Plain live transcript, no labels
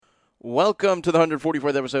Welcome to the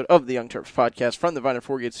 144th episode of the Young Terps podcast from the Viner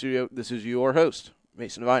 4Gate studio. This is your host,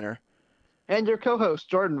 Mason Viner. And your co-host,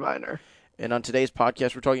 Jordan Viner. And on today's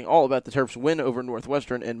podcast, we're talking all about the Terps' win over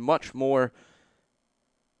Northwestern and much more.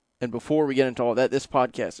 And before we get into all that, this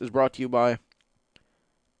podcast is brought to you by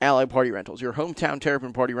Allied Party Rentals, your hometown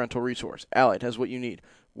Terrapin party rental resource. Allied has what you need.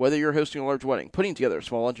 Whether you're hosting a large wedding, putting together a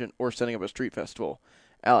small luncheon, or setting up a street festival,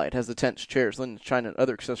 Allied has the tents, chairs, linens, china, and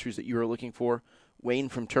other accessories that you are looking for. Wayne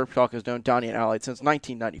from Terp Talk has known Donnie and Allied since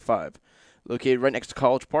 1995. Located right next to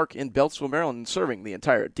College Park in Beltsville, Maryland, and serving the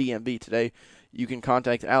entire DMV today, you can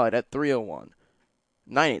contact Allied at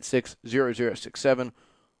 301-986-0067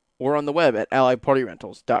 or on the web at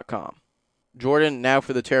alliedpartyrentals.com. Jordan, now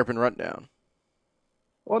for the Terrapin Rundown.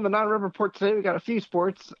 Well, in the non-rep report today, we got a few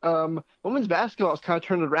sports. Women's basketball has kind of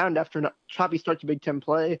turned around after a choppy start to Big Ten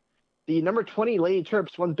play. The number 20 Lady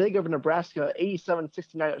Terps won big over Nebraska,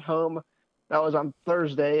 87-69 at home. That was on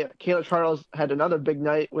Thursday. Kayla Charles had another big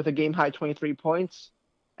night with a game-high 23 points.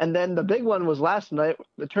 And then the big one was last night.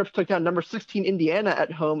 The Terps took down number 16 Indiana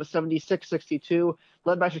at home, 76-62,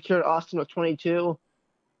 led by Shakira Austin with 22.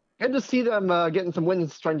 Good to see them getting some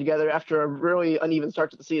wins strung together after a really uneven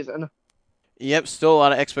start to the season. Yep, still a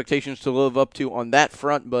lot of expectations to live up to on that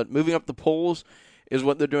front, but moving up the polls is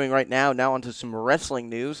what they're doing right now. Now onto some wrestling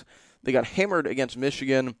news. They got hammered against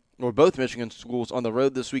Michigan, or both Michigan schools, on the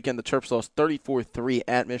road this weekend. The Terps lost 34-3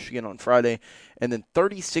 at Michigan on Friday, and then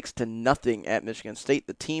 36-0 at Michigan State.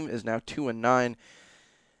 The team is now 2-9,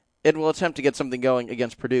 and will attempt to get something going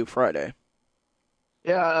against Purdue Friday.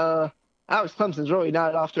 Yeah, Alex Clemson's really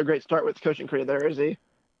not off to a great start with the coaching career there, is he?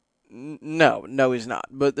 No, he's not.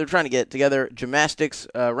 But they're trying to get it together. Gymnastics,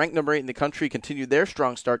 ranked number 8 in the country, continued their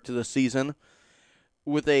strong start to the season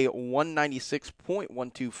with a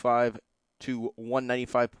 196.125 to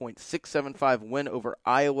 195.675 win over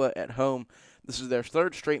Iowa at home. This is their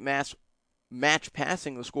third straight match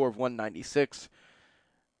passing the score of 196.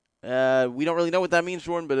 We don't really know what that means,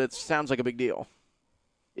 Jordan, but it sounds like a big deal.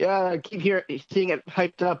 Yeah, I keep seeing it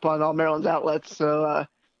hyped up on all Maryland's outlets, so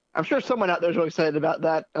I'm sure someone out there is really excited about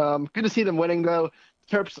that. Good to see them winning, though.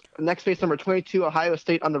 Terps next face number 22, Ohio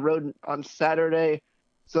State on the road on Saturday.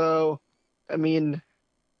 So, I mean,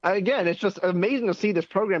 again, it's just amazing to see this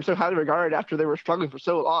program so highly regarded after they were struggling for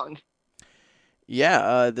so long.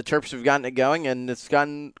 Yeah, the Terps have gotten it going, and it's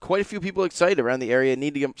gotten quite a few people excited around the area.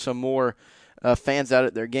 Need to get some more fans out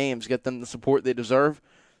at their games, get them the support they deserve.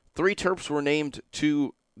 3 Terps were named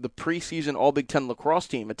to the preseason All-Big Ten lacrosse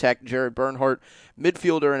team. Attack Jared Bernhardt,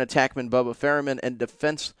 midfielder and attackman Bubba Ferriman, and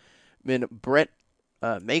defenseman Brett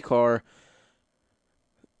Makar.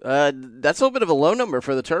 That's a little bit of a low number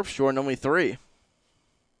for the Terps, Jordan, only 3.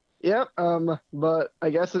 Yep, but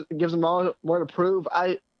I guess it gives them all more to prove.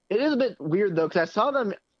 It is a bit weird, though, because I saw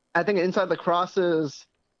them, I think, inside lacrosse as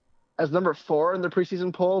number 4 in the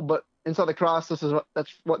preseason poll, but inside lacrosse,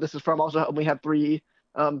 that's what this is from. Also, we have 3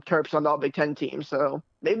 Terps on the All-Big Ten team, so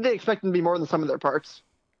maybe they expect them to be more than some of their parts.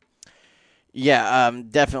 Yeah,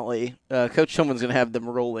 definitely. Coach Tillman's going to have them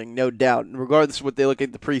rolling, no doubt. Regardless of what they look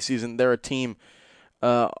at the preseason, they're a team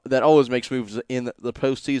that always makes moves in the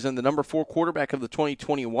postseason. The number 4 quarterback of the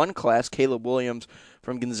 2021 class, Caleb Williams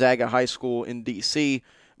from Gonzaga High School in D.C.,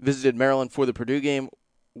 visited Maryland for the Purdue game.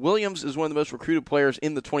 Williams is one of the most recruited players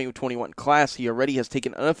in the 2021 class. He already has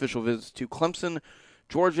taken unofficial visits to Clemson,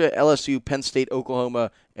 Georgia, LSU, Penn State, Oklahoma,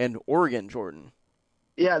 and Oregon, Jordan.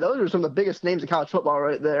 Yeah, those are some of the biggest names in college football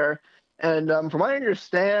right there. And from what I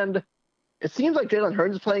understand, it seems like Jalen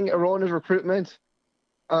Hurns is playing a role in his recruitment.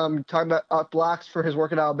 Talking about blocks for his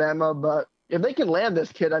work at Alabama, but if they can land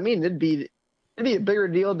this kid, I mean, it'd be a bigger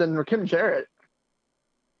deal than Rakim Jarrett.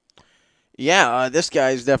 Yeah, this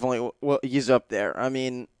guy's definitely, well, he's up there. I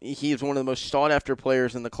mean, he's one of the most sought-after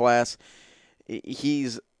players in the class.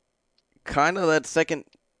 He's kind of that second,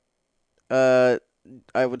 I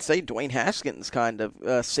would say, Dwayne Haskins kind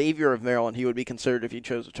of savior of Maryland. He would be considered if he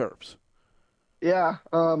chose the Terps. Yeah,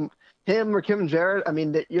 him or Kim Jarrett. I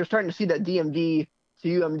mean, you're starting to see that DMD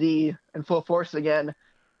to UMD in full force again.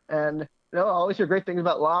 And I always hear great things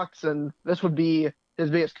about Locks, and this would be his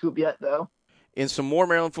biggest coup yet, though. In some more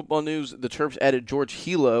Maryland football news, the Terps added George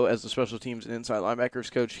Hilo as the special teams and inside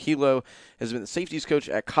linebackers coach. Hilo has been the safeties coach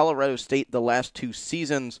at Colorado State the last 2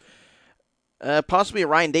 seasons. Possibly a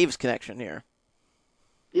Ryan Davis connection here.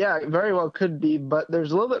 Yeah, very well could be, but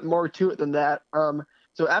there's a little bit more to it than that.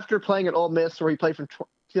 So after playing at Ole Miss, where he played from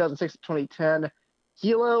 2006 to 2010,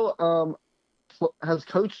 Hilo has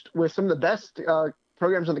coached with some of the best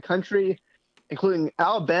programs in the country, including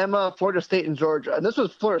Alabama, Florida State, and Georgia. And this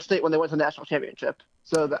was Florida State when they went to the national championship.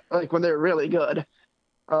 So when they were really good.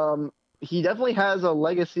 he definitely has a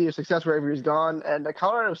legacy of success wherever he's gone. And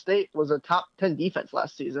Colorado State was a top 10 defense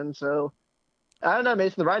last season. So I don't know,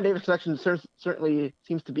 Mason. The Ryan Davis connection certainly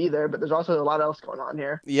seems to be there, but there's also a lot else going on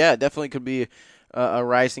here. Yeah, definitely could be a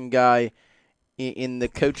rising guy in the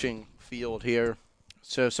coaching field here.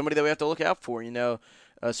 So somebody that we have to look out for.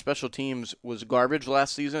 Special teams was garbage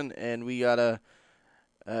last season, and we gotta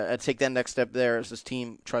take that next step there as this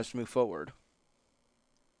team tries to move forward.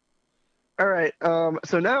 All right.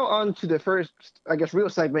 So now on to the first, I guess, real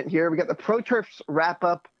segment here. We got the Pro Terps wrap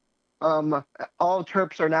up. All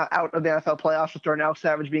Terps are now out of the NFL playoffs, with Darnell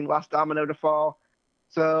Savage being last domino to fall.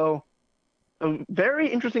 So a very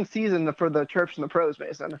interesting season for the Terps and the pros,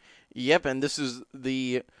 Mason. Yep, and this is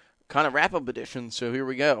the kind of wrap-up edition, so here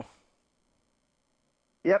we go.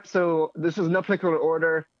 Yep. So this is no particular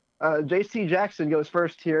order. J.C. Jackson goes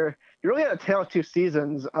first here. He really had a tale of two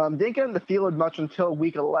seasons. Didn't get in the field much until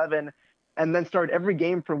week 11, and then started every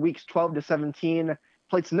game from weeks 12 to 17.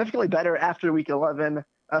 Played significantly better after week 11.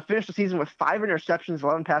 Finished the season with 5 interceptions,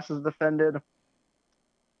 11 passes defended.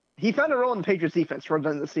 He found a role in the Patriots defense towards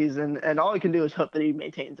the end of the season, and all he can do is hope that he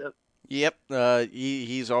maintains it. Yep,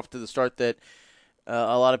 he's off to the start that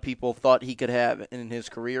a lot of people thought he could have in his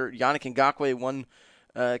career. Yannick Ngakoue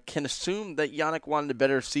can assume that Yannick wanted a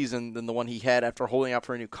better season than the one he had after holding out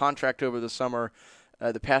for a new contract over the summer.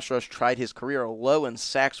 The pass rush tried his career low in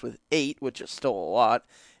sacks with 8, which is still a lot,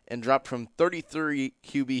 and dropped from 33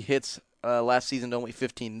 QB hits last season to only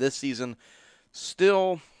 15 this season.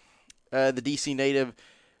 Still, the DC native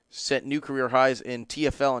set new career highs in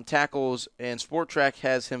TFL and tackles, and Sport Track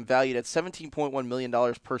has him valued at $17.1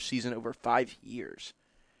 million per season over 5 years.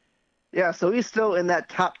 Yeah, so he's still in that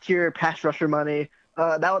top tier pass rusher money.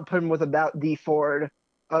 That would put him with about D Ford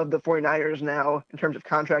of the 49ers now in terms of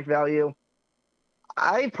contract value.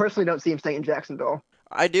 I personally don't see him staying in Jacksonville.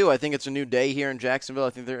 I do. I think it's a new day here in Jacksonville. I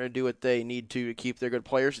think they're going to do what they need to keep their good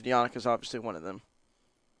players. Yannick is obviously one of them.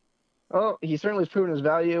 Oh, he certainly has proven his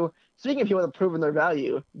value. Speaking of people that have proven their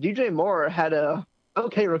value, DJ Moore had a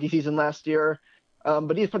okay rookie season last year,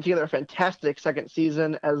 but he's put together a fantastic second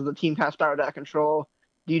season as the team has spiraled out of control.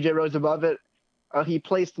 DJ rose above it. He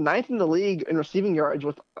placed ninth in the league in receiving yards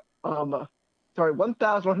with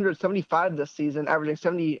 1,175 this season, averaging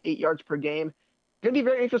 78 yards per game. Going to be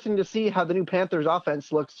very interesting to see how the new Panthers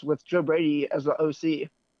offense looks with Joe Brady as the OC.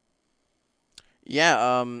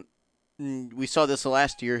 Yeah, we saw this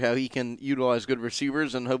last year, how he can utilize good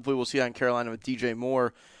receivers, and hopefully we'll see that in Carolina with DJ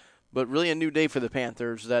Moore. But really a new day for the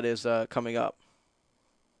Panthers that is coming up.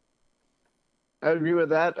 I agree with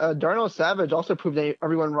that. Darnell Savage also proved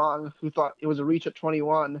everyone wrong who thought it was a reach at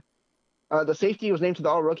 21. The safety was named to the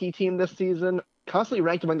all-rookie team this season, constantly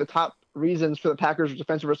ranked among the top reasons for the Packers'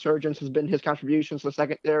 defensive resurgence has been his contributions to the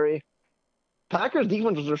secondary. Packers'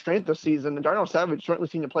 defense was their strength this season, and Darnell Savage certainly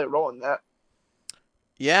seemed to play a role in that.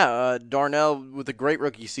 Yeah, Darnell with a great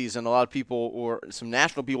rookie season. A lot of people, or some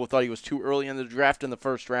national people, thought he was too early in the draft in the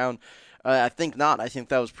first round. I think not. I think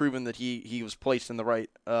that was proven that he was placed in the right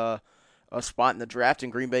spot in the draft,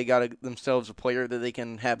 and Green Bay got themselves a player that they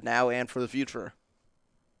can have now and for the future.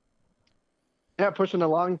 Yeah, pushing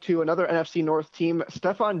along to another NFC North team,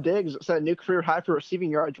 Stephon Diggs set a new career high for receiving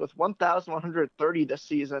yards with 1,130 this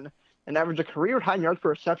season, and averaged a career high in yards per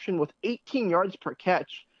reception with 18 yards per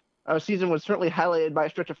catch. Season was certainly highlighted by a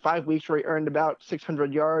stretch of 5 weeks where he earned about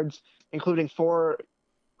 600 yards, including 4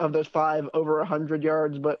 of those 5 over 100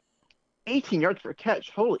 yards, but 18 yards per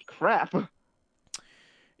catch, holy crap.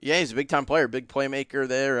 Yeah, he's a big-time player, big playmaker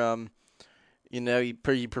there.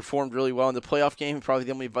 He performed really well in the playoff game. Probably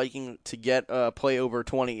the only Viking to get play over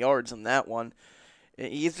 20 yards in that one.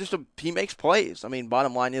 He makes plays. I mean,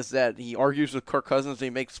 bottom line is that he argues with Kirk Cousins and he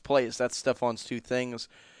makes plays. That's Stephon's two things.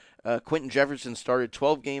 Quentin Jefferson started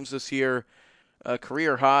 12 games this year,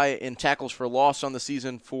 career high in tackles for loss on the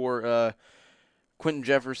season for Quentin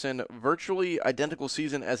Jefferson. Virtually identical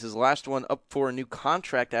season as his last one, up for a new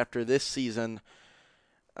contract after this season.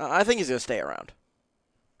 I think he's going to stay around.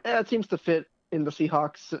 Yeah, it seems to fit in the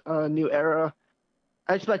Seahawks' new era.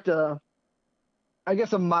 I expect a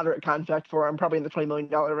moderate contract for him, probably in the $20 million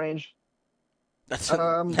range.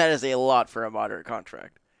 That is a lot for a moderate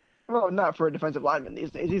contract. Well, not for a defensive lineman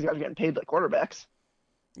these days. These guys are getting paid like quarterbacks.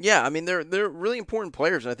 Yeah, I mean they're really important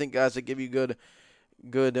players. I think guys that give you good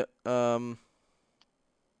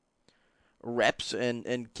reps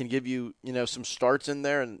and can give you some starts in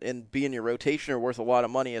there and be in your rotation are worth a lot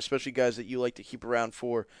of money, especially guys that you like to keep around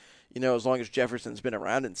for as long as Jefferson's been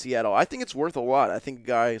around in Seattle. I think it's worth a lot. I think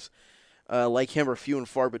guys like him are few and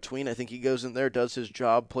far between. I think he goes in there, does his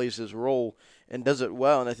job, plays his role, and does it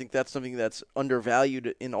well. And I think that's something that's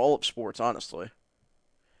undervalued in all of sports, honestly.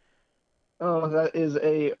 Oh, that is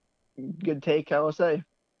a Good take, I will say.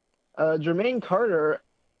 Jermaine Carter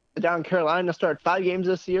down in Carolina started 5 games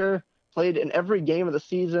this year, played in every game of the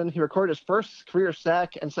season. He recorded his first career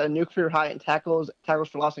sack and set a new career high in tackles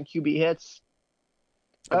for loss and QB hits.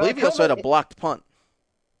 I believe he Kind also of had a blocked punt.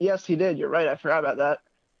 yes, he did. You're right. I forgot about that.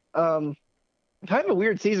 Kind of a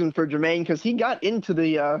weird season for Jermaine because he got into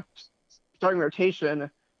the starting rotation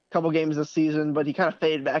a couple games this season, but he kind of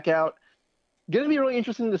faded back out. Going to be really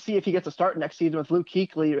interesting to see if he gets a start next season with Luke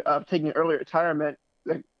Kuechly taking an early retirement.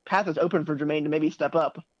 The path is open for Jermaine to maybe step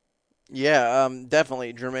up. Yeah,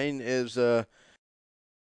 definitely. Jermaine is a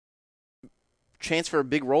chance for a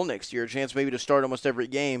big role next year, a chance maybe to start almost every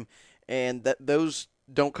game, and those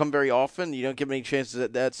don't come very often. You don't get many chances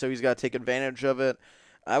at that, so he's got to take advantage of it.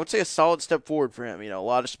 I would say a solid step forward for him. A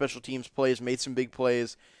lot of special teams plays, made some big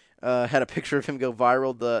plays. Had a picture of him go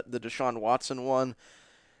viral, the Deshaun Watson one.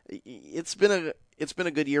 It's been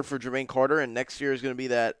a good year for Jermaine Carter, and next year is going to be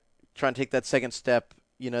that trying to take that second step,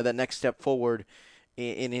 that next step forward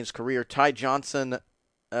in his career. Ty Johnson,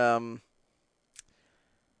 not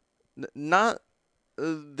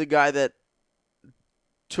the guy that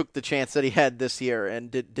took the chance that he had this year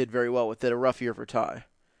and did very well with it. A rough year for Ty.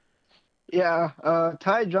 Yeah,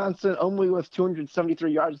 Ty Johnson only with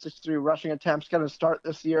 273 yards, 63 rushing attempts, got to start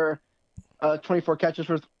this year. 24 catches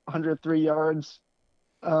for 103 yards.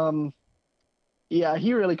 Yeah,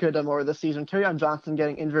 he really could have done more this season. Kerryon Johnson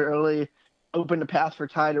getting injured early opened a path for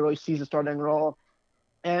Ty to really seize the starting role.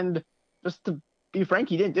 And just to be frank,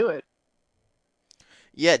 he didn't do it.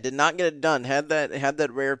 Yeah, did not get it done. Had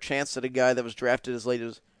that rare chance that a guy that was drafted as late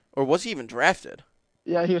as, or was he even drafted?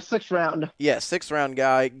 Yeah, he was sixth round. Yeah, sixth round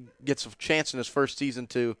guy gets a chance in his first season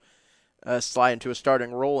to slide into a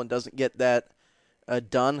starting role and doesn't get that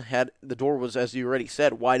done. Had the door was, as you already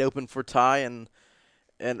said, wide open for Ty, and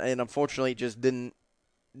unfortunately just didn't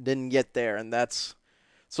get there, and it's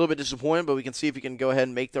a little bit disappointing. But we can see if he can go ahead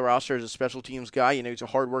and make the roster as a special teams guy. He's a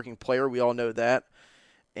hardworking player. We all know that,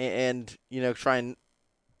 and try and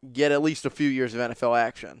get at least a few years of NFL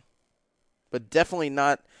action. But definitely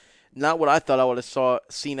not what I thought I would have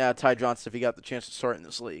seen out of Ty Johnson if he got the chance to start in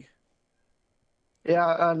this league.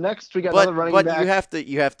 Yeah, next we got another running But back.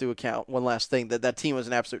 you have to account one last thing that team was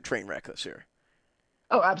an absolute train wreck this year.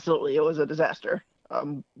 Oh, absolutely. It was a disaster.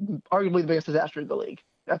 Arguably the biggest disaster in the league.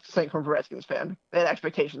 That's saying from a Redskins fan. They had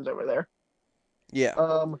expectations over there. Yeah.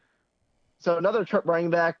 So another running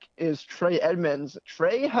back is Trey Edmonds.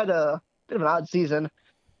 Trey had a bit of an odd season.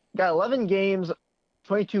 Got 11 games,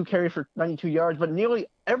 22 carries for 92 yards, but nearly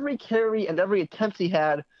every carry and every attempt he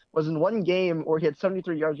had was in one game where he had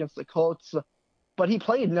 73 yards against the Colts. But he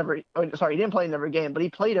played he didn't play in every game, but he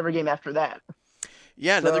played every game after that.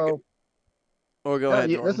 Yeah, So, go ahead,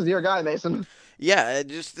 this Jordan. is your guy, Mason. Yeah,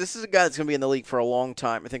 this is a guy that's going to be in the league for a long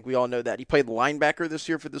time. I think we all know that. He played linebacker this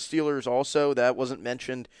year for the Steelers also. That wasn't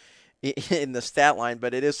mentioned in the stat line,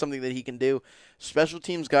 but it is something that he can do. Special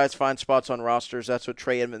teams guys find spots on rosters. That's what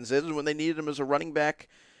Trey Edmonds is. And when they needed him as a running back,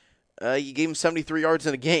 you gave him 73 yards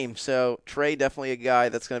in a game. So Trey, definitely a guy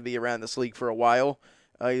that's going to be around this league for a while.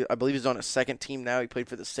 I believe he's on a second team now. He played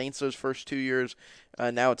for the Saints those first 2 years.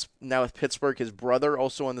 Now with Pittsburgh. His brother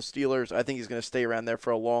also on the Steelers. I think he's going to stay around there for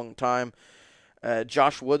a long time.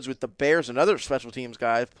 Josh Woods with the Bears, another special teams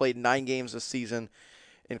guy, played 9 games this season,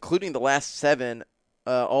 including the last 7.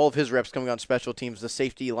 All of his reps coming on special teams, the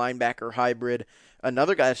safety linebacker hybrid.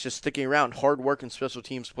 Another guy that's just sticking around. Hard work and special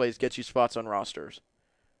teams plays gets you spots on rosters.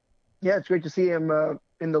 Yeah, it's great to see him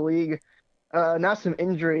in the league. Now some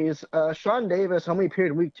injuries. Sean Davis only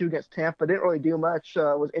appeared week 2 against Tampa, didn't really do much.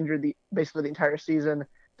 Was injured basically the entire season.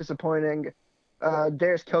 Disappointing.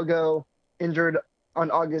 Darius Kilgo injured on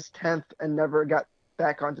August 10th and never got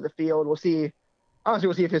back onto the field. We'll see. Honestly,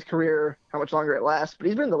 we'll see if his career, how much longer it lasts. But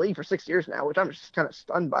he's been in the league for 6 years now, which I'm just kind of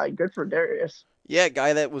stunned by. Good for Darius. Yeah,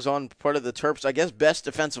 guy that was on part of the Terps, I guess, best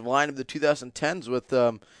defensive line of the 2010s with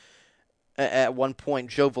at one point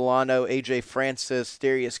Joe Villano, A.J. Francis,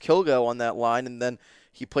 Darius Kilgo on that line, and then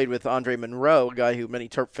he played with Andre Monroe, a guy who many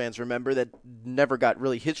Terp fans remember that never got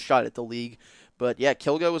really his shot at the league. But yeah,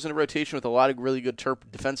 Kilgo was in a rotation with a lot of really good Terp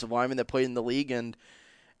defensive linemen that played in the league, and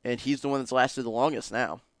he's the one that's lasted the longest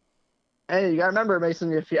now. Hey, you gotta remember,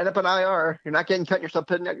 Mason, if you end up on IR, you're not getting cut yourself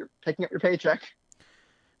picking up your paycheck.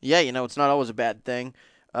 Yeah, it's not always a bad thing.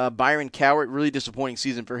 Byron Cowart, really disappointing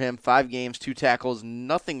season for him. 5 games, 2 tackles,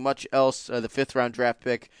 nothing much else. The 5th-round draft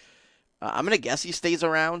pick. I'm going to guess he stays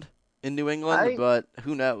around in New England, but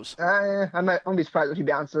who knows? I won't be surprised if he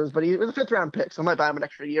bounces, but he was a 5th-round pick, so I might buy him an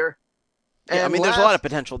extra year. Yeah, And there's a lot of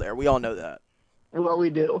potential there. We all know that. Well, we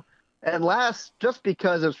do. And last, just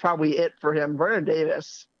because it's probably it for him, Vernon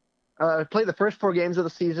Davis. Played the first 4 games of the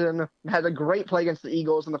season. Had a great play against the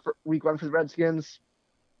Eagles in the week 1 for the Redskins,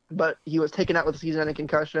 but he was taken out with a season-ending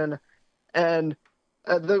concussion. And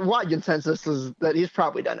the wide consensus is that he's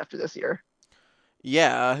probably done after this year.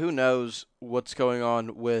 Yeah, who knows what's going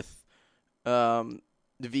on with the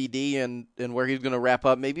VD and where he's going to wrap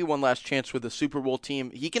up. Maybe one last chance with the Super Bowl team.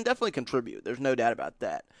 He can definitely contribute. There's no doubt about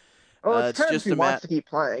that. Oh, it's It's kind of if just he a wants to keep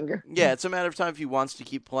playing. Yeah, it's a matter of time if he wants to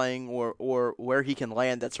keep playing or where he can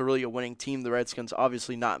land. That's really a winning team. The Redskins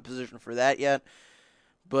obviously not in position for that yet.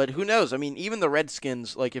 But who knows? I mean, even the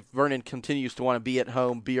Redskins, like if Vernon continues to want to be at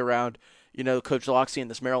home, be around, Coach Loxley and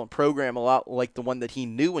this Maryland program, a lot like the one that he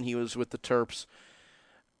knew when he was with the Terps.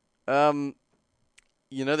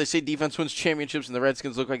 They say defense wins championships, and the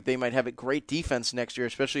Redskins look like they might have a great defense next year,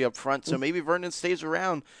 especially up front. So maybe Vernon stays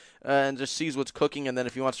around and just sees what's cooking, and then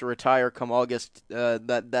if he wants to retire come August,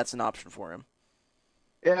 that's an option for him.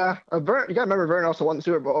 Yeah, you got to remember Vernon also won the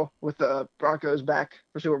Super Bowl with the Broncos back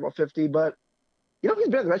for Super Bowl 50, but he's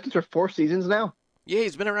been at the Redskins for 4 seasons now. Yeah,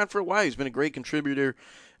 he's been around for a while. He's been a great contributor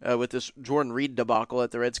with this Jordan Reed debacle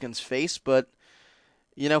that the Redskins face, but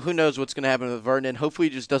who knows what's going to happen with Vernon. Hopefully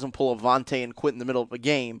he just doesn't pull a Vontae and quit in the middle of a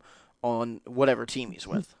game on whatever team he's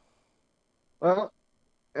with. Well,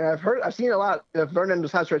 I've seen a lot. If Vernon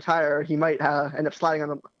decides to retire, he might end up sliding on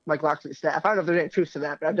the Mike Loxley staff. I don't know if there's any truth to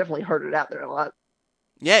that, but I've definitely heard it out there a lot.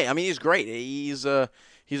 Yeah, I mean he's great. He's a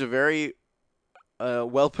very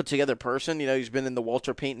well put together person. He's been in the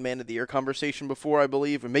Walter Payton Man of the Year conversation before, I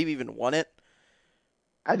believe, and maybe even won it.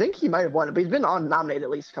 I think he might have won it, but he's been nominated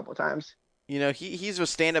at least a couple of times. He's a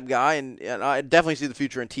stand-up guy, and I definitely see the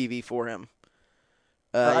future in TV for him.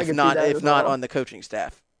 I if not on the coaching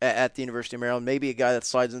staff at the University of Maryland, maybe a guy that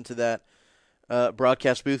slides into that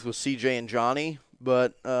broadcast booth with CJ and Johnny.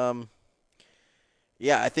 But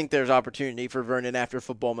yeah, I think there's opportunity for Vernon after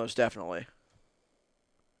football, most definitely.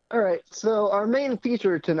 All right, so our main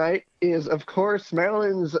feature tonight is, of course,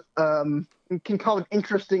 Maryland's you can call it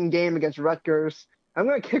interesting game against Rutgers. I'm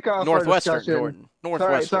going to kick off Northwestern, our discussion. Jordan.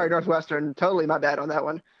 Northwestern. Sorry, Northwestern. Totally my bad on that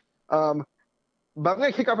one. But I'm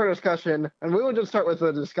going to kick off our discussion, and we will just start with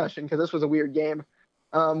the discussion because this was a weird game,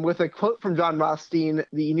 with a quote from John Rothstein,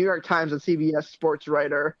 the New York Times and CBS sports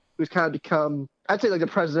writer, who's kind of become, I'd say, like the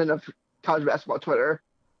president of college basketball Twitter.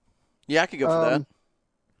 Yeah, I could go for that.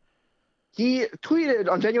 He tweeted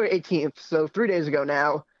on January 18th, so 3 days ago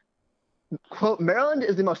now, quote, Maryland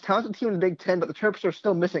is the most talented team in the Big Ten, but the Terps are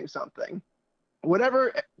still missing something.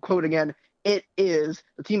 Whatever, quote again, it is,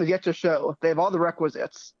 the team is yet to show. They have all the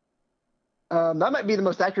requisites. That might be the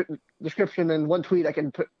most accurate description in one tweet I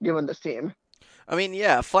can give on this team. I mean,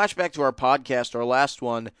 yeah, flashback to our podcast, our last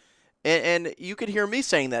one, and you could hear me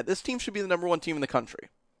saying that. This team should be the number one team in the country,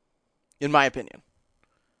 in my opinion.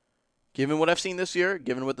 Given what I've seen this year,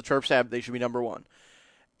 given what the Terps have, they should be number one.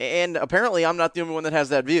 And apparently I'm not the only one that has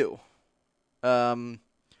that view. And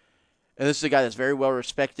this is a guy that's very well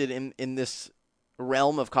respected in this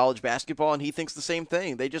realm of college basketball, and he thinks the same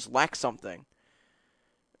thing. They just lack something.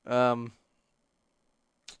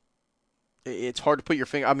 It's hard to put your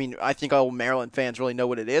finger. I mean, I think all Maryland fans really know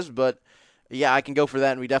what it is, but yeah, I can go for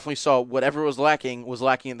that. And we definitely saw whatever was lacking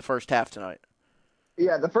in the first half tonight.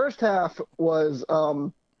 Yeah, the first half was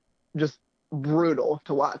just brutal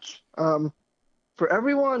to watch. For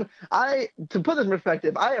everyone, to put this in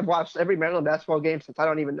perspective, I have watched every Maryland basketball game since I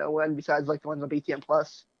don't even know when, besides like the ones on BTN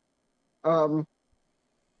Plus.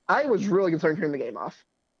 I was really concerned turning the game off.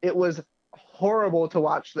 It was horrible to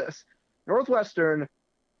watch this. Northwestern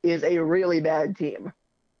is a really bad team.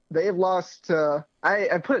 They've lost to,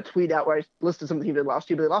 I put a tweet out where I listed some of the teams they lost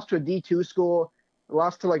to, but they lost to a D2 school,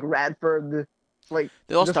 lost to like Radford. They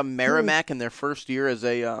lost to Merrimack in their first year as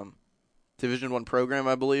a Division I program,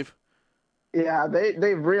 I believe. Yeah,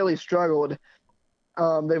 they've really struggled.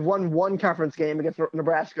 They've won one conference game against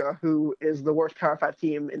Nebraska, who is the worst Power 5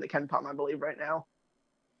 team in the Ken Pom, I believe, right now.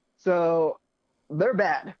 So they're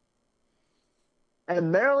bad.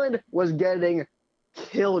 And Maryland was getting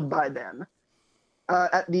killed by them.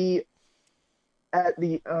 At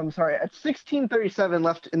 16:37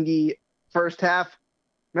 left in the first half,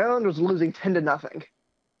 Maryland was losing 10-0.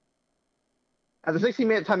 At the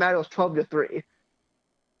 16-minute timeout, it was 12-3.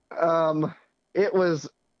 It was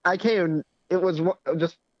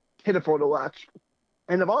just pitiful to watch.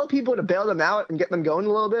 And of all the people to bail them out and get them going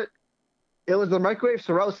a little bit, it was the microwave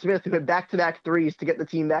Sorrell Smith who had back-to-back threes to get the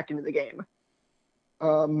team back into the game.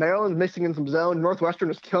 Maryland's missing in some zone. Northwestern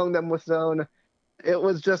was killing them with zone. It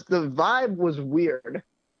was just, the vibe was weird.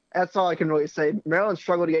 That's all I can really say. Maryland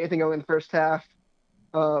struggled to get anything going in the first half.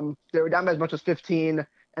 They were down by as much as 15,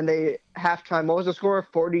 and halftime, what was the score?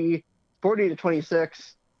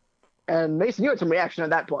 40-26. And Mason, you had some reaction at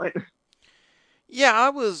that point. Yeah, I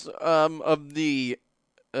was of the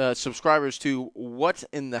subscribers to what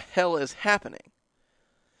in the hell is happening.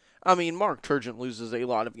 I mean, Mark Turgeon loses a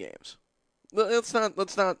lot of games. Let's not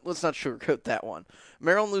sugarcoat that one.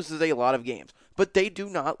 Maryland loses a lot of games, but they do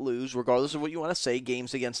not lose, regardless of what you want to say,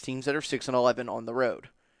 games against teams that are 6-11 on the road.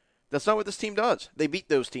 That's not what this team does. They beat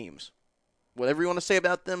those teams. Whatever you want to say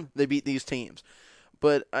about them, they beat these teams.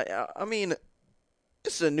 But I mean,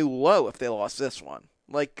 this is a new low if they lost this one.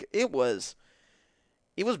 Like it was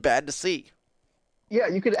bad to see. Yeah,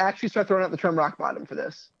 you could actually start throwing out the term rock bottom for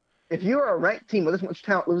this. If you are a ranked team with this much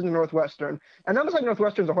talent losing to Northwestern, and I'm not saying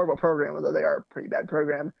Northwestern's a horrible program, although they are a pretty bad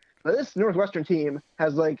program, but this Northwestern team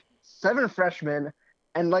has like 7 freshmen,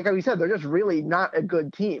 and like we said, they're just really not a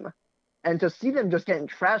good team. And to see them just getting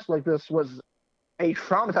trashed like this was a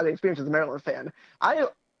traumatizing experience as a Maryland fan. I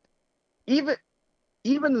even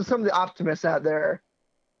even some of the optimists out there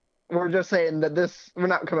were just saying that we're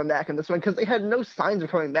not coming back in this one because they had no signs of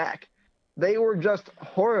coming back. They were just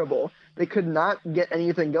horrible. They could not get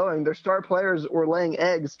anything going. Their star players were laying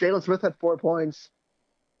eggs. Jalen Smith had 4 points.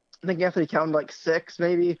 I think Anthony counted like 6,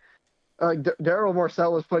 maybe. Daryl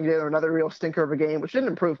Morcell was putting together another real stinker of a game, which didn't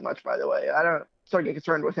improve much, by the way. I don't start getting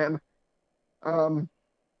concerned with him. Um,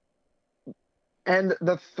 and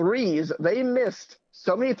the threes, they missed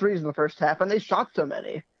so many threes in the first half, and they shot so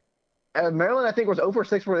many. Maryland, I think, was over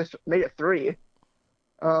 6 where they made it 3.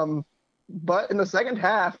 But in the second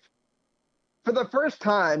half, for the first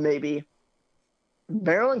time, maybe,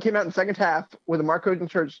 Maryland came out in the second half with a Mark Hogan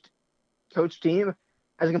Church coach team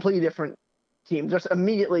as a completely different team. Just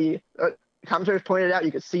immediately, commentators pointed out,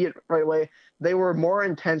 you could see it right away. They were more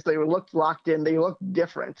intense. They looked locked in. They looked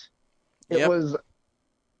different. It Yep. was,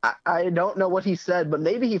 I don't know what he said, but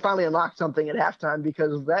maybe he finally unlocked something at halftime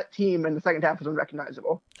because that team in the second half was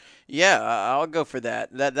unrecognizable. Yeah, I'll go for that.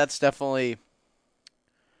 That's definitely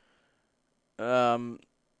um,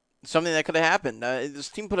 something that could have happened. This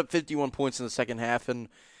team put up 51 points in the second half, and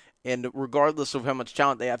regardless of how much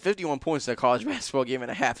talent they have, 51 points in a college basketball game and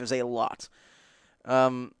a half is a lot.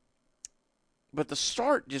 Um, but the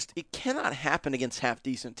start it cannot happen against half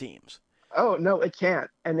decent teams. Oh, no, it can't,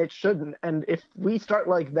 and it shouldn't. And if we start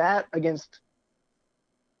like that against,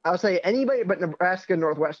 I'll say anybody but Nebraska and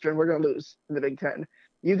Northwestern, we're going to lose in the Big Ten.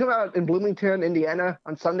 You come out in Bloomington, Indiana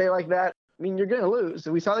on Sunday like that, I mean, you're going to lose.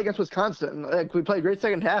 We saw that against Wisconsin. Like, we played a great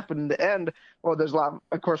second half, but in the end, well, there's a lot.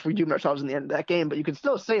 Of course, we doomed ourselves in the end of that game, but you can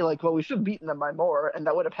still say, like, well, we should have beaten them by more, and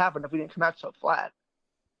that would have happened if we didn't come out so flat.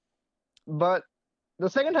 But the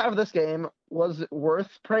second half of this game was worth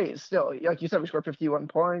praise still. Like you said, we scored 51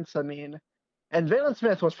 points. I mean, and Valen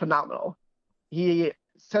Smith was phenomenal. He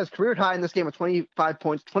says career high in this game with 25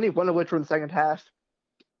 points, 21 of which were in the second half.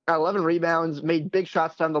 Got 11 rebounds, made big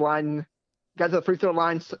shots down the line, got to the free throw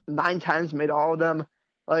line 9 times, made all of them.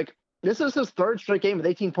 Like, this is his third straight game with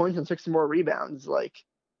 18 points and 60 more rebounds. Like,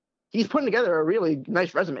 he's putting together a really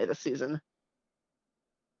nice resume this season.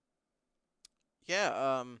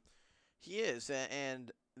 Yeah, he is,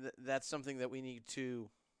 and that's something that we need to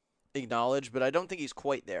acknowledge. But I don't think he's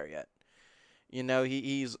quite there yet. You know,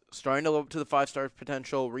 he's starting to live up to the 5-star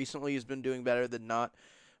potential. Recently, he's been doing better than not,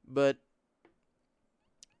 but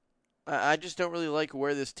I just don't really like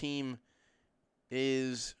where this team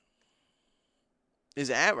is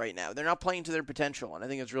at right now. They're not playing to their potential, and I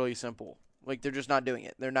think it's really simple. Like, they're just not doing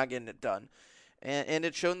it. They're not getting it done. And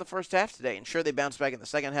it showed in the first half today. And sure, they bounced back in the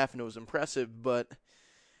second half, and it was impressive, but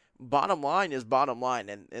bottom line is bottom line.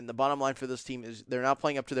 And the bottom line for this team is they're not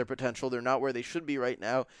playing up to their potential. They're not where they should be right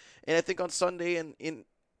now. And I think on Sunday in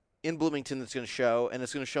Bloomington, it's going to show, and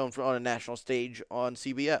it's going to show on a national stage on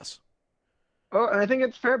CBS. Oh, and I think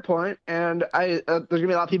it's a fair point. And there's gonna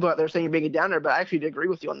be a lot of people out there saying you're being a downer, but I actually agree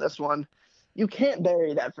with you on this one. You can't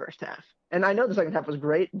bury that first half. And I know the second half was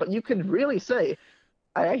great, but you could really say,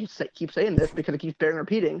 keep saying this because it keeps bearing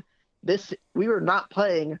repeating. We were not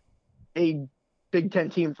playing a Big Ten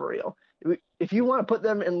team for real. If you want to put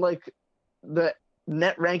them in like the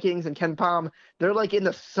net rankings and Ken Palm, they're like in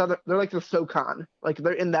the southern, they're like the SoCon, like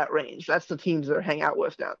they're in that range. That's the teams they hang out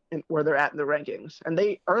with now, where they're at in the rankings, and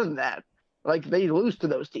they earn that. Like, they lose to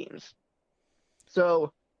those teams.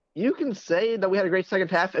 So you can say that we had a great second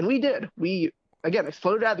half, and we did. We, again,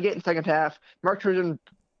 exploded out the gate in the second half. Mark Turgeon,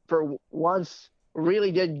 for once,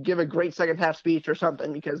 really did give a great second half speech or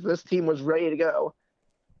something because this team was ready to go.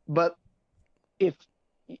 But if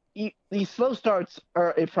these slow starts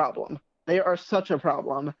are a problem, they are such a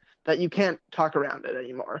problem that you can't talk around it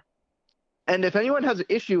anymore. And if anyone has an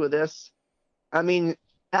issue with this, I mean,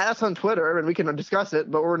 add us on Twitter and we can discuss it,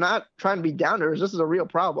 but we're not trying to be downers. This is a real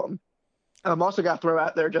problem. I'm also got to throw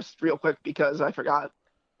out there just real quick because I forgot.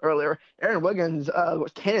 earlier. Aaron Wiggins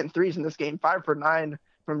was 10 and threes in this game, 5 for 9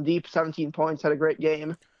 from deep, 17 points, had a great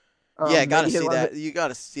game. Yeah, got to Maybe hit a see lot of that. it. You got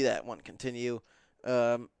to see that one continue.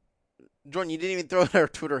 Um, Jordan, you didn't even throw out our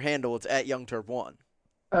Twitter handle. It's at YoungTerp1.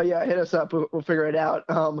 Oh yeah, hit us up. We'll figure it out.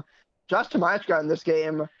 Josh Tomasic in this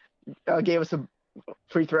game gave us a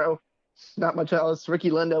free throw. Not much else. Ricky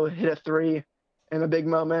Lindo hit a three in a big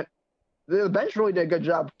moment. The bench really did a good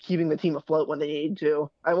job keeping the team afloat when they needed to.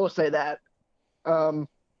 I will say that. Um,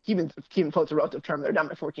 keeping afloat's a relative term. They're down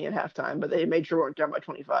by 14 at halftime, but they made sure we weren't down by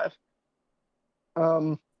 25.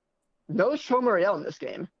 No Show Muriel in this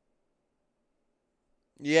game.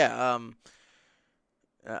 Yeah,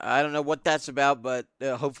 I don't know what that's about, but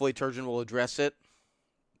hopefully Turgeon will address it.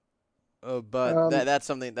 But Um, that's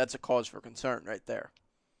something that's a cause for concern right there.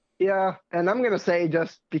 yeah, and I'm gonna say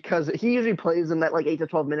just because he usually plays in that like 8 to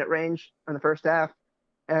 12 minute range in the first half,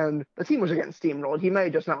 and the team was getting steamrolled. He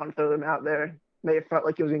may just not want to throw them out there. May have felt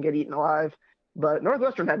like he was gonna get eaten alive. But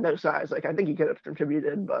Northwestern had no size. Like I think he could have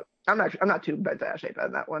contributed, but I'm not too bent out of shape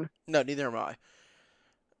on that one. No, neither am I.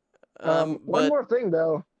 One But more thing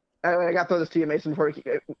though, I got to throw this to you, Mason, before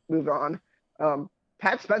we move on.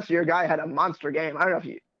 Pat Spencer, your guy, had a monster game. I don't know if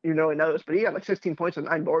you really noticed, but he had like 16 points and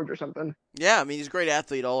 9 boards or something. yeah, I mean he's a great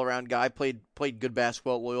athlete, all around guy. Played good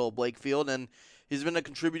basketball at Loyola Blakefield, and he's been a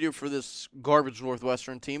contributor for this garbage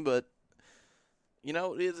Northwestern team. But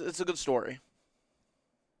it's a good story.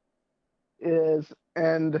 Is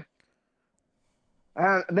and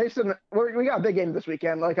Mason, we got a big game this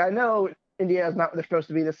weekend. Like I know Indiana's not what they're supposed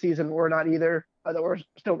to be this season. We're not either. Although we're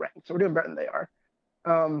still ranked, so we're doing better than they are.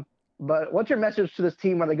 But what's your message to this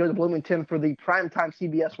team when they go to Bloomington for the primetime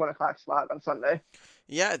CBS 1 o'clock slot on Sunday?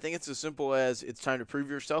 Yeah, I think it's as simple as it's time to prove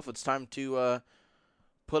yourself. It's time to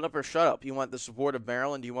put up or shut up. You want the support of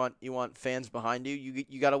Maryland. You want fans behind you.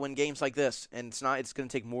 You got to win games like this, and it's not. It's going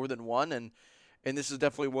to take more than one, and this is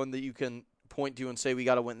definitely one that you can point to and say we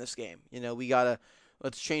got to win this game. We got to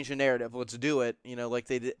let's change the narrative. Let's do it. Like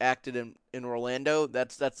they acted in Orlando.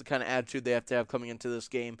 That's the kind of attitude they have to have coming into this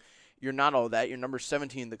game. You're not all that. You're number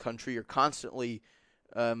 17 in the country. You're constantly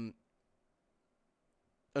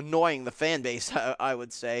annoying the fan base, I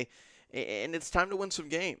would say. And it's time to win some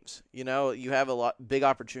games. You have big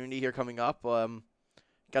opportunity here coming up.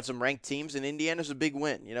 Got some ranked teams, and Indiana's a big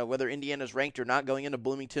win. Whether Indiana's ranked or not, going into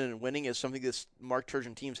Bloomington and winning is something this Mark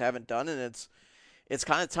Turgeon teams haven't done, and it's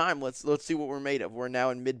kind of time. Let's see what we're made of. We're now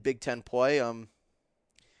in mid Big Ten play.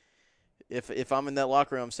 If I'm in that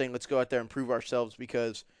locker room, I'm saying let's go out there and prove ourselves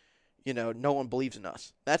because no one believes in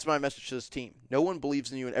us. That's my message to this team. No one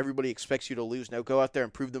believes in you, and everybody expects you to lose. Now go out there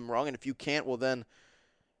and prove them wrong, and if you can't, well then,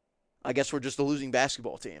 I guess we're just a losing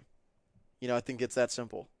basketball team. I think it's that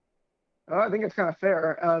simple. I think it's kind of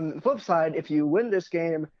fair. On the flip side, if you win this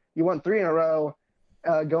game, you won 3 in a row,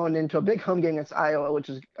 going into a big home game against Iowa, which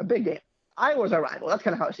is a big game. Iowa's our rival. That's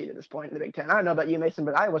kind of how I see it at this point in the Big Ten. I don't know about you, Mason,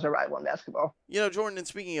 but Iowa's our rival in basketball. Jordan, and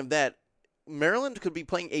speaking of that, Maryland could be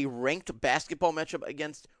playing a ranked basketball matchup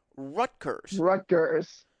against Rutgers.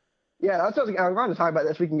 Rutgers. Yeah, that's what I was going to talk about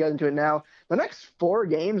this. We can get into it now. The next 4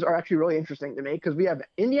 games are actually really interesting to me because we have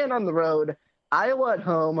Indiana on the road, Iowa at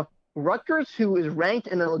home, Rutgers, who is ranked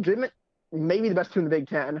in a legitimate, maybe the best team in the Big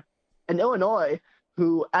Ten, and Illinois,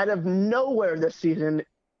 who out of nowhere this season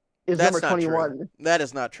is That's number not 21. true. That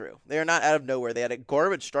is not true. They are not out of nowhere. They had a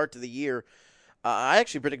garbage start to the year. I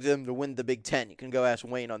actually predicted them to win the Big Ten. You can go ask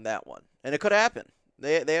Wayne on that one, and it could happen.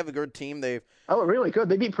 They have a good team. Oh, really good.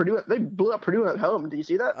 They beat Purdue. They blew up Purdue at home. Did you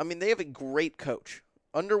see that? I mean, they have a great coach.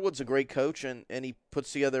 Underwood's a great coach, and he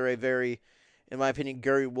puts together a very, in my opinion,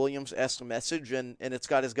 Gary Williams-esque message, and it's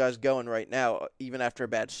got his guys going right now, even after a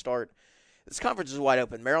bad start. This conference is wide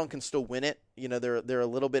open. Maryland can still win it. They're a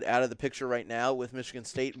little bit out of the picture right now with Michigan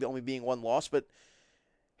State only being 1 loss, but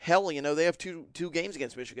hell, they have two games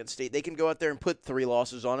against Michigan State. They can go out there and put 3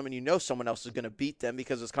 losses on them, and someone else is going to beat them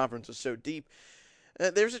because this conference is so deep.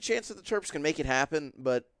 There's a chance that the Terps can make it happen,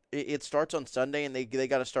 but it starts on Sunday, and they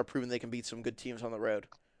got to start proving they can beat some good teams on the road.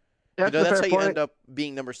 That's how you end up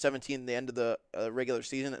being number 17 at the end of the regular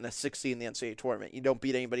season and a 60 in the NCAA tournament. You don't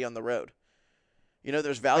beat anybody on the road.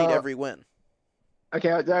 There's value to every win. Okay,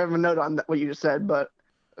 I have a note on what you just said, but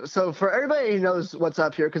so for everybody who knows what's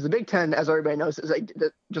up here, because the Big Ten, as everybody knows, is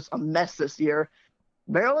just a mess this year.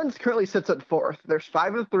 Maryland currently sits at 4th. There's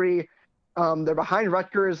 5-3. They're behind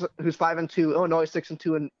Rutgers, who's 5-2, Illinois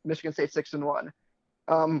 6-2, and Michigan State 6-1.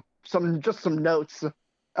 Some notes.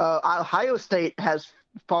 Ohio State has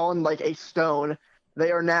fallen like a stone.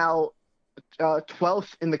 They are now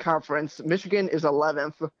 12th in the conference. Michigan is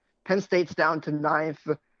 11th. Penn State's down to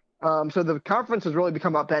 9th. So the conference has really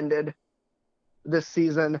become upended this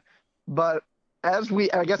season. But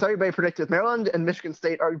I guess everybody predicted, Maryland and Michigan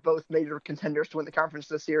State are both major contenders to win the conference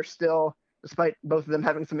this year still, despite both of them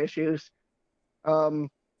having some issues. Um,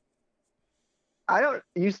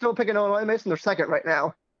 you still picking Illinois, Mason? They're second right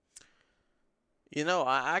now.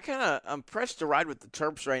 I'm pressed to ride with the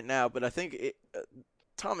Terps right now, but I think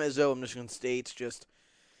Tom Izzo and Michigan State's just,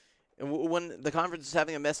 when the conference is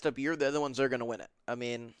having a messed up year, they're the ones that are going to win it. I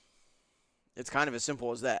mean, it's kind of as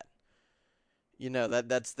simple as that.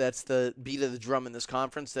 That's the beat of the drum in this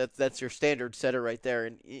conference. That's your standard setter right there,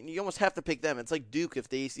 and you almost have to pick them. It's like Duke if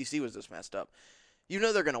the ACC was this messed up. They're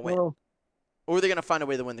going to win, Well, or they're going to find a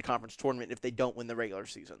way to win the conference tournament if they don't win the regular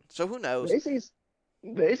season. So who knows?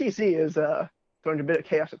 the ACC is throwing a bit of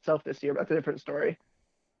chaos itself this year, but that's a different story.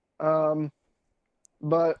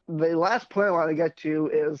 But the last point I want to get to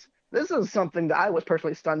is this is something that I was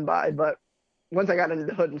personally stunned by, but once I got into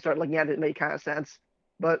the hood and started looking at it, it made kind of sense.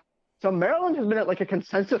 But so Maryland has been at like a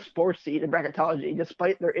consensus 4 seed in bracketology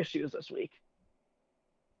despite their issues this week.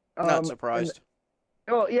 Not surprised.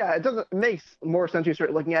 Well, yeah, it makes more sense when you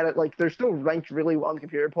start looking at it. Like they're still ranked really well in the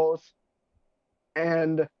computer polls,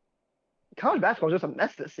 and college basketball is just a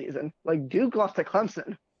mess this season. Like Duke lost to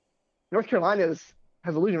Clemson. North Carolina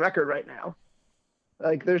has a losing record right now.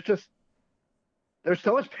 Like there's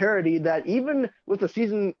so much parity that even with the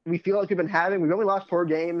season we feel like we've been having, we've only lost 4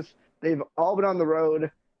 games. They've all been on the road.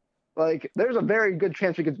 Like there's a very good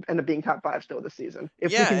chance we could end up being top 5 still this season if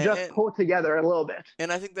we can just pull it together a little bit.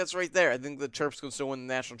 And I think that's right there. I think the Terps can still win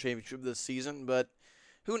the national championship this season, but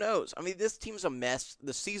who knows? I mean, this team's a mess.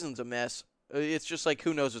 The season's a mess. It's just like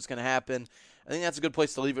who knows what's going to happen. I think that's a good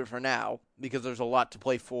place to leave it for now because there's a lot to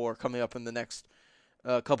play for coming up in the next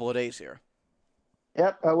couple of days here.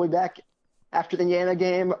 Yep, we'll be back after the Indiana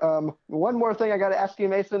game. One more thing I got to ask you,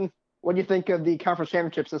 Mason. What do you think of the conference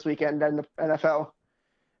championships this weekend in the NFL?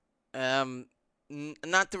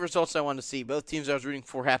 Not the results I wanted to see. Both teams I was rooting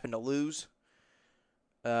for happened to lose.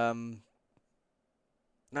 I'm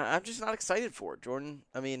just not excited for it, Jordan.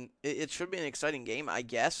 I mean, it should be an exciting game, I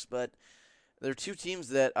guess, but there are two teams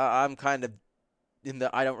that I'm kind of in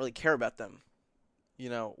the I don't really care about them,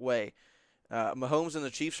 way. Mahomes and the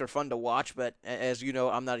Chiefs are fun to watch, but as you know,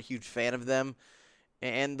 I'm not a huge fan of them.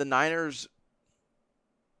 And the Niners,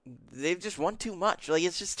 they've just won too much. Like,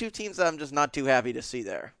 it's just two teams that I'm just not too happy to see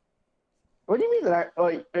there. What do you mean that?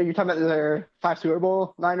 Are you talking about their 5 Super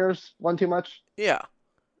Bowl Niners won too much? Yeah.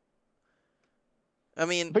 I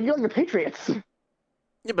mean, but you like the Patriots.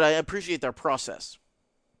 Yeah, but I appreciate their process.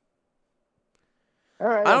 All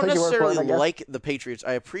right, I don't necessarily like the Patriots.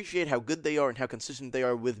 I appreciate how good they are and how consistent they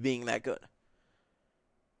are with being that good.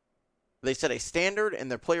 They set a standard,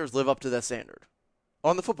 and their players live up to that standard.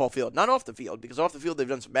 On the football field, not off the field, because off the field they've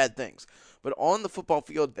done some bad things. But on the football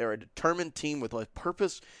field, they're a determined team with a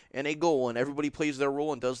purpose and a goal, and everybody plays their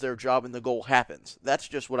role and does their job, and the goal happens. That's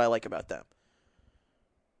just what I like about them.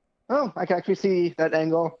 Oh, I can actually see that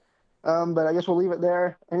angle. But I guess we'll leave it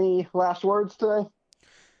there. Any last words today?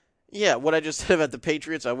 Yeah, what I just said about the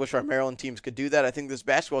Patriots, I wish our Maryland teams could do that. I think this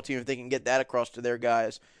basketball team, if they can get that across to their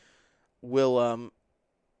guys, will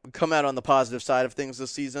come out on the positive side of things this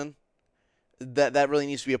season. That really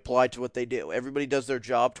needs to be applied to what they do. Everybody does their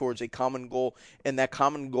job towards a common goal, and that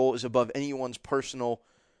common goal is above anyone's personal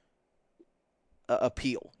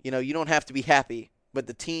appeal. You don't have to be happy, but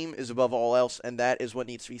the team is above all else, and that is what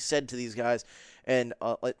needs to be said to these guys. And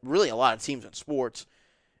really a lot of teams in sports,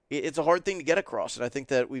 it's a hard thing to get across, and I think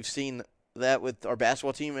that we've seen that with our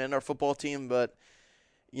basketball team and our football team, but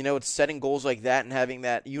it's setting goals like that and having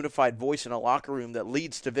that unified voice in a locker room that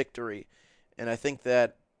leads to victory. And I think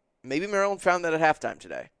that maybe Maryland found that at halftime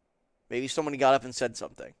today. Maybe somebody got up and said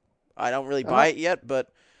something. I don't really buy it yet,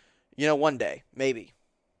 but, one day, maybe.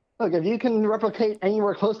 Look, if you can replicate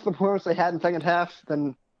anywhere close to the performance they had in the second half,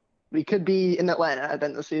 then we could be in Atlanta at the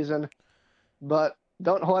end of the season. But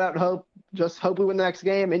don't hold out hope. Just hope we win the next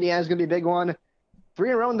game. Indiana's going to be a big one. 3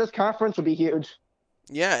 in a row in this conference would be huge.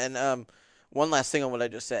 Yeah, and one last thing on what I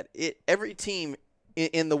just said. Every team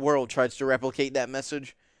in the world tries to replicate that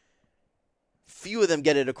message. Few of them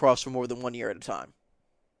get it across for more than 1 year at a time.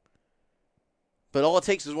 But all it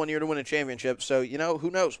takes is 1 year to win a championship. So, who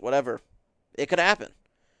knows? Whatever. It could happen.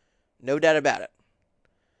 No doubt about it.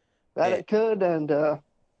 It could. And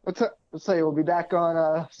let's say we'll be back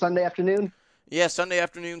on Sunday afternoon. Yeah, Sunday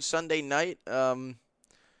afternoon, Sunday night.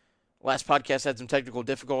 Last podcast had some technical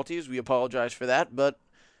difficulties. We apologize for that. But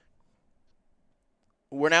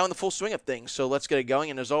we're now in the full swing of things, so let's get it going.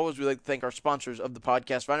 And as always, we'd like to thank our sponsors of the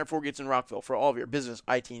podcast, Viner Forgates in Rockville, for all of your business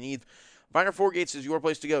IT needs. Viner Forgates is your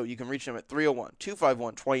place to go. You can reach them at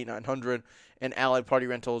 301-251-2900. And Allied Party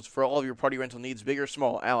Rentals, for all of your party rental needs, big or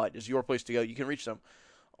small, Allied is your place to go. You can reach them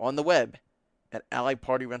on the web at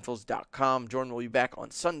allypartyrentals.com. Jordan will be back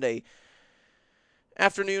on Sunday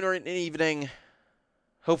afternoon or in the evening,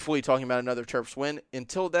 hopefully talking about another Terps win.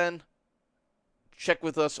 Until then, check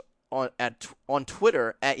with us on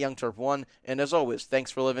Twitter at YoungTerp1. And as always,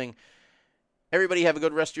 thanks for living. Everybody have a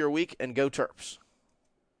good rest of your week, and go Terps.